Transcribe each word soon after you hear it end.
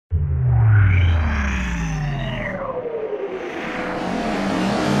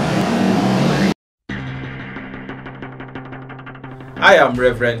I am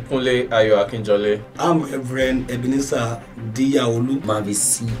Reverend Kunle Akinjole. I'm Reverend Ebenezer Diyaolu.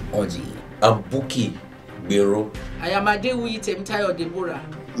 Mavisi Oji. I'm Buki Biro. I am Adewi Temtayo Deborah.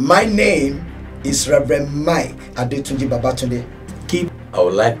 My name is Reverend Mike Adetunji Babatunde. I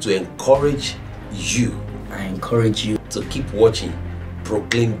would like to encourage you. I encourage you to keep watching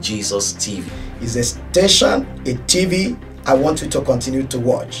Proclaim Jesus TV. It's a station, a TV I want you to continue to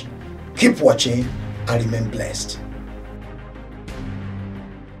watch. Keep watching and remain blessed.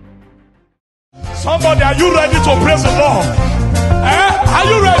 Somebody, are you ready to praise the Lord? Are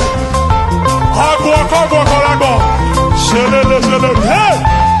you ready?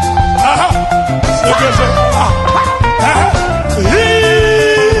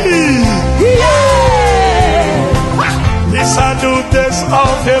 This I do this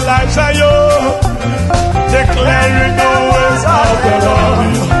of Elijah, yo, declaring the ways of the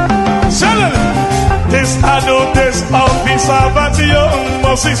Lord. This I do this of his salvation,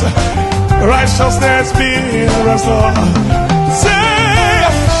 Moses. Righteousness being restored. Say,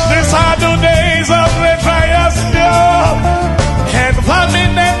 these are the days of the trials, and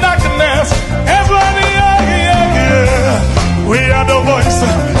famine and darkness. Everybody, we are the voice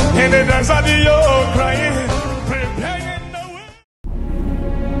in the desert, you're crying, preparing the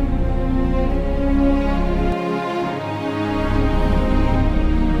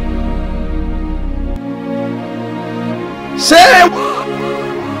way. Say.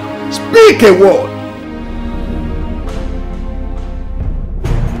 Speak a word.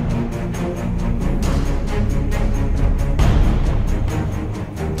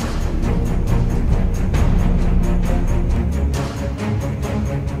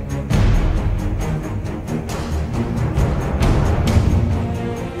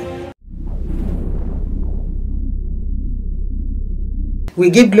 We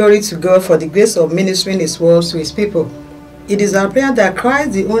give glory to God for the grace of ministering His word to His people. It is our prayer that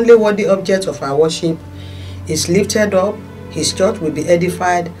Christ, the only worthy object of our worship, is lifted up, His church will be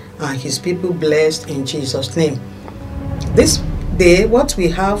edified, and His people blessed in Jesus' name. This day, what we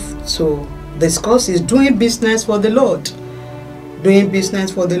have to discuss is doing business for the Lord. Doing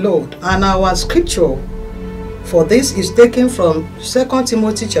business for the Lord. And our scripture for this is taken from 2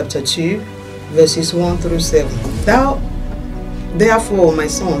 Timothy chapter 2, verses 1 through 7. Thou, therefore, my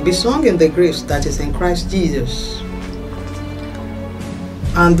son, be strong in the grace that is in Christ Jesus.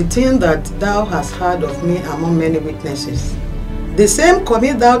 And the thing that thou hast heard of me among many witnesses, the same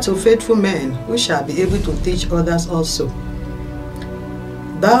commit thou to faithful men, who shall be able to teach others also.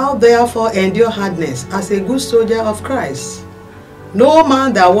 Thou therefore endure hardness as a good soldier of Christ. No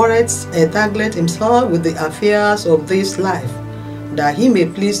man that warreth entangleth himself with the affairs of this life, that he may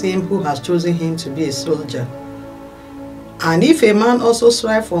please him who has chosen him to be a soldier. And if a man also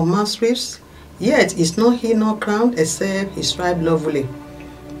strive for masteries, yet is not he not crowned, except he strive lawfully.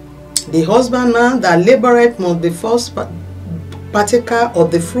 The husbandman that laboureth must be first partaker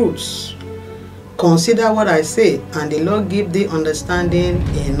of the fruits. Consider what I say, and the Lord give thee understanding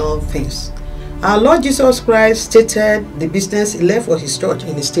in all things. Our Lord Jesus Christ stated the business he left for his church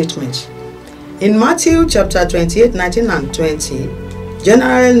in his statement. In Matthew chapter 28, 19 and 20,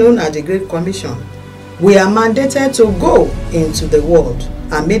 generally known as the Great Commission, we are mandated to go into the world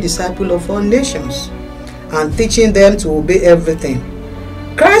and make disciples of all nations, and teaching them to obey everything.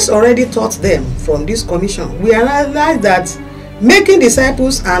 Christ already taught them from this commission. We realize that making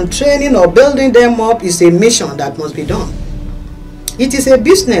disciples and training or building them up is a mission that must be done. It is a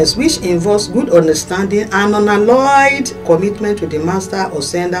business which involves good understanding and unalloyed commitment to the master or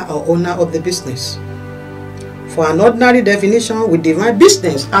sender or owner of the business. For an ordinary definition, we define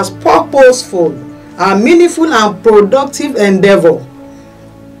business as purposeful and meaningful and productive endeavor.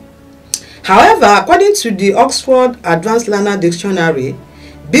 However, according to the Oxford Advanced Learner Dictionary,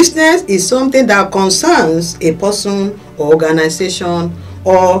 business is something that concerns a person or organization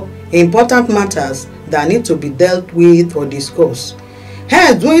or important matters that need to be dealt with or discussed.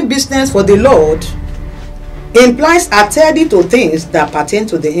 Hence, doing business for the Lord implies attending to things that pertain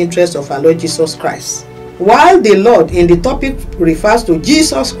to the interests of our Lord Jesus Christ. While the Lord in the topic refers to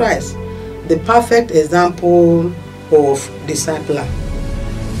Jesus Christ, the perfect example of discipler.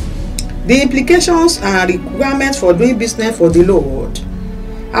 The implications and requirements for doing business for the Lord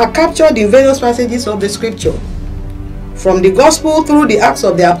are captured in various passages of the scripture, from the gospel through the Acts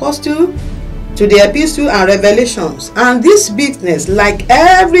of the Apostle to the epistle and revelations. And this business, like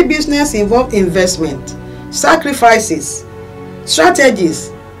every business, involves investment, sacrifices,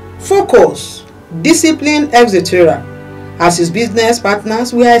 strategies, focus, discipline, etc. As his business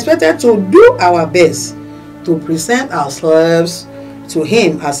partners, we are expected to do our best to present ourselves to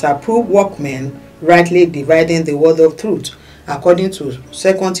him as approved workmen, rightly dividing the word of truth. according to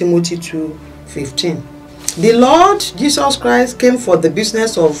 2 Timothy 2:15. The Lord Jesus Christ came for the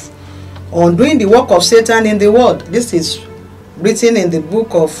business of undoing the work of Satan in the world. This is written in the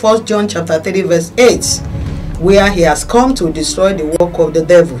book of 1 John chapter 3 verse 8, where he has come to destroy the work of the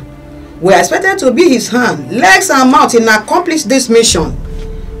devil. We are expected to be his hand, legs and mouth in accomplish this mission.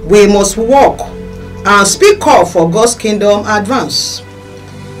 We must walk and speak up for God's kingdom advance.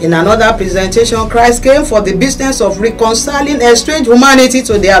 In another presentation, Christ came for the business of reconciling estranged humanity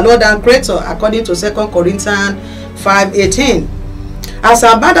to their Lord and Creator, according to 2 Corinthians 5:18. As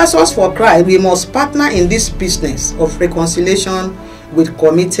ambassadors for Christ, we must partner in this business of reconciliation with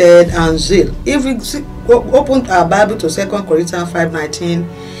committed and zeal. If we open our Bible to 2 Corinthians 5:19,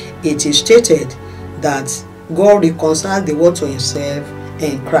 it is stated that God reconciled the world to himself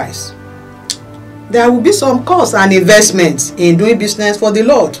in Christ. There will be some costs and investments in doing business for the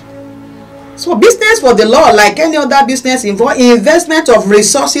Lord. So business for the Lord, like any other business, involves investment of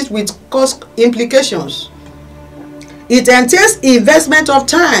resources with cost implications. It entails investment of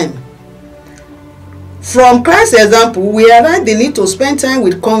time. From Christ's example, we realize the need to spend time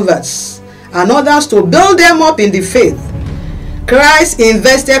with converts and others to build them up in the faith. Christ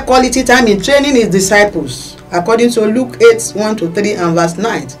invested quality time in training his disciples, according to Luke 8:1-3 and verse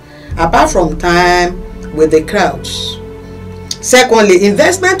 9, apart from time with the crowds. Secondly,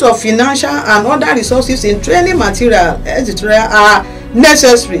 investment of financial and other resources in training material, etc., are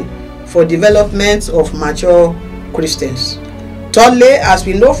necessary for development of mature Christians. Thirdly, as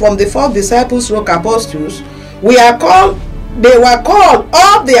we know from the first disciples stroke apostles, they were called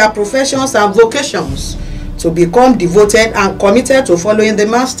all their professions and vocations to become devoted and committed to following the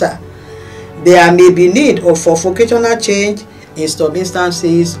master. There may be need for vocational change in some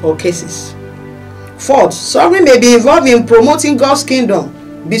instances or cases. Fourth, suffering may be involved in promoting God's kingdom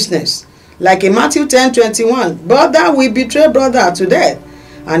business, like in Matthew 10:21, brother will betray brother to death,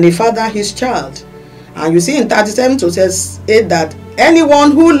 and the father his child. And you see in 37:8 that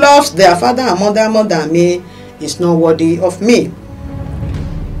anyone who loves their father and mother more than me is not worthy of me.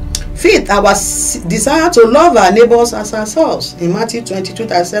 Fifth, our desire to love our neighbors as ourselves. In Matthew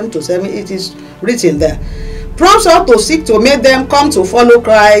 22:37-7, it is written there. Prompts us to seek to make them come to follow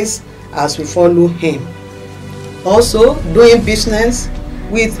Christ as we follow him. Also, doing business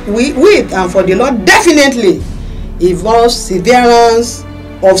with and for the Lord definitely involves severance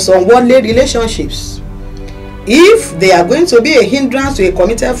of some worldly relationships, if they are going to be a hindrance to a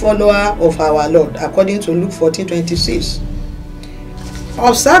committed follower of our Lord, according to Luke 14:26.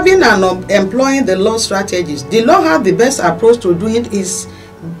 Observing and employing the Lord's strategies. The Lord has the best approach to doing his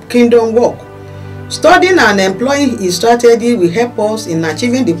kingdom work. Studying and employing his strategy will help us in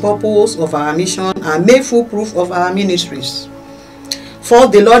achieving the purpose of our mission and make full proof of our ministries.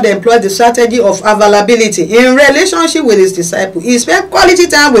 Fourth, the Lord employed the strategy of availability in relationship with his disciples. He spent quality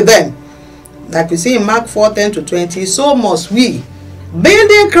time with them, like we see in Mark 4:10-20. So must we.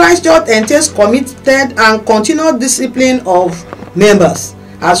 Building Christ's church entails committed and continual discipline of members.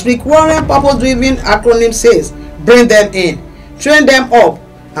 As Rick Warren purpose-driven acronym says, bring them in, train them up,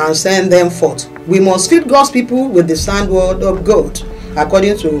 and send them forth. We must feed God's people with the sound word of God,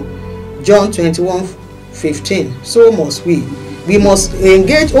 according to John 21:15. So must we. We must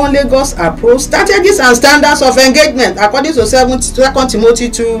engage only God's approach, strategies and standards of engagement, according to 2 Timothy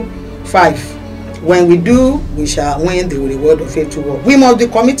 2:5. When we do, we shall win the reward of faithful work. We must be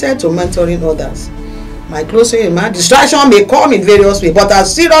committed to mentoring others. My closing remark: distraction may come in various ways, but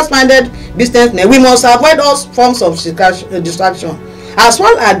as serious-minded businessmen, we must avoid all forms of distraction. As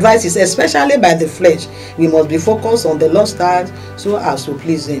one advises, especially by the flesh, we must be focused on the Lord's task so as to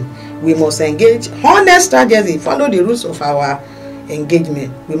please him. We must engage honest strategy, follow the rules of our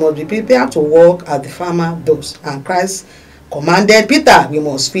engagement. We must be prepared to work as the farmer does. And Christ commanded Peter, we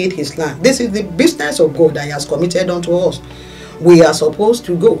must feed his land. This is the business of God that he has committed unto us. We are supposed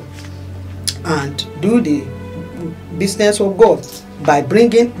to go and do the business of God by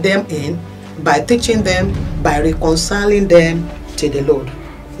bringing them in, by teaching them, by reconciling them to the Lord.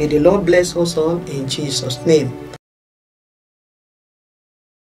 May the Lord bless us all in Jesus' name.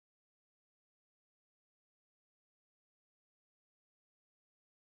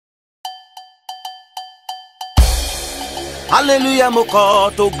 Hallelujah moko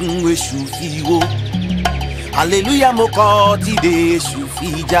to gun esu fiwo. Hallelujah moko ti de esu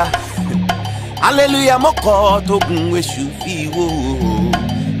fija. Hallelujah moko to gun esu fiwo.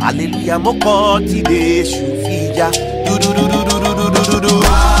 Hallelujah moko ti de esu fija. Du du du du du du du du du.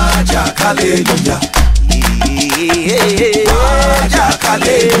 Aja hallelujah. Aja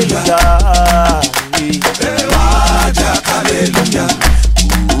hallelujah. Aja hallelujah.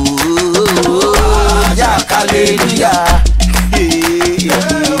 Aja hallelujah.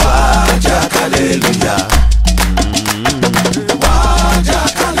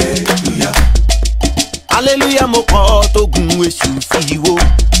 Hallelujah mo kọ́ tógun èṣù fi wó.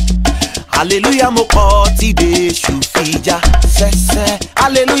 Hallelujah mo kọ́ tíde èṣù fi já. Sẹ́sẹ́.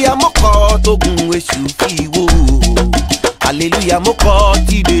 Hallelujah mo kọ́ tógun èṣù fi wó. Hallelujah mo kọ́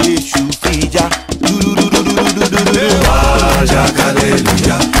tíde èṣù fi já.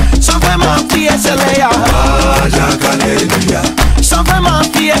 Hallelujah. Sọfẹ́ máa fi ẹsẹ̀ lẹ́yà. Hallelujah. Sọfẹ́ máa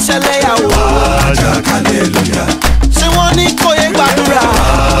fi ẹsẹ̀ lẹ́yà o. Hallelujah. Ṣé wọ́n ní kó yẹ gbàdúrà?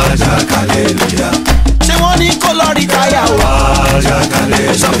 Hallelujah. Ṣé wọ́n ní kó lọ rí táyà o?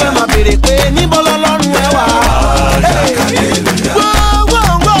 Sọfẹ́ máa béèrè pé níbo lọ́lọ́run ẹ wà?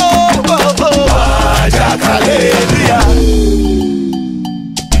 Hallelujah.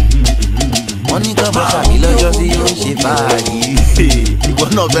 Wọ́n ní kọ́ bá tàbí lọ́jọ́ tí ó ń ṣe fàájì. Ìwọ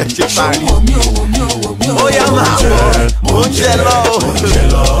náà fẹ́ ṣe fàájì. Ó yá máa wọ̀, ó ń jẹ lọ.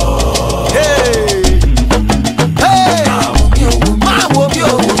 Máa wo bí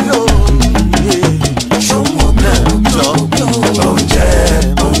o, wo bí o.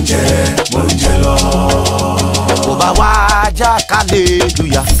 Oúnjẹ lọ. Kò bá wá já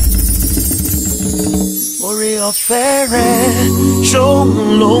hallelujah. Oore ọ̀fẹ́ rẹ̀ ṣóhun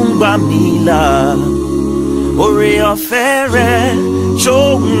ló ń gbà mí là. Oore ọ̀fẹ́ rẹ̀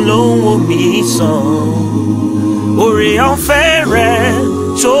ṣóhun ló ń wò mí sàn. Oore ọ̀fẹ́ rẹ̀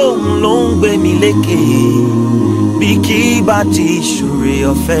ṣóhun ló ń gbé mi lékè. Bí kì í bá ti ṣoore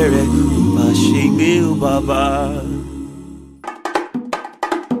ọ̀fẹ́ rẹ̀ má ṣe gbé o bàbá.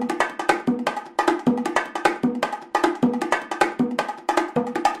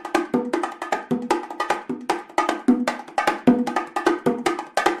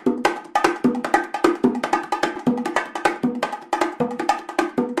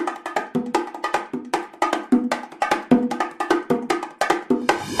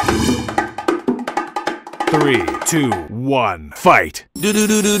 Three, 2, 1, fight.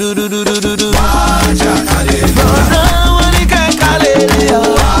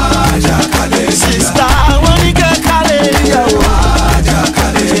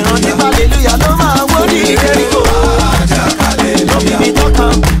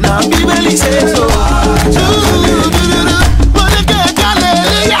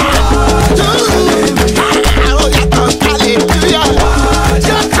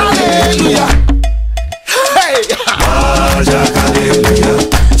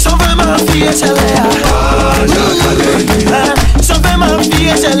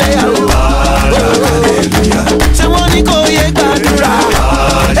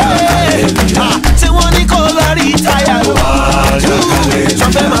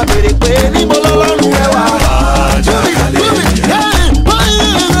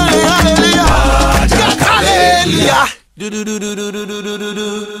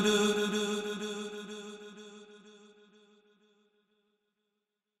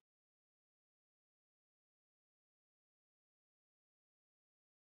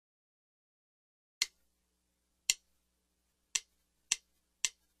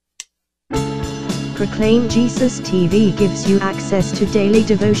 Proclaim Jesus TV gives you access to daily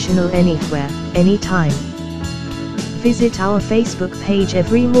devotional anywhere, anytime. Visit our Facebook page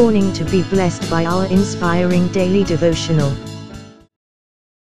every morning to be blessed by our inspiring daily devotional.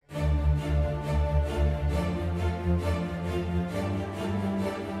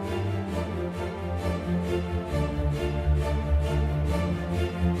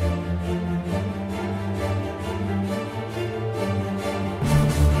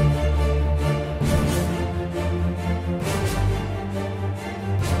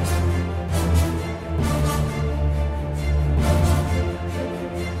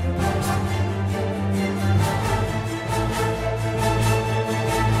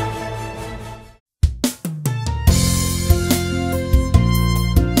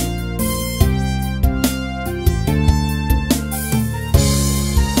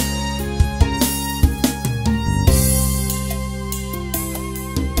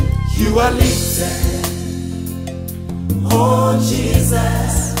 You are lifted, oh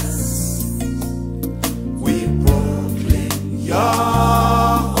Jesus.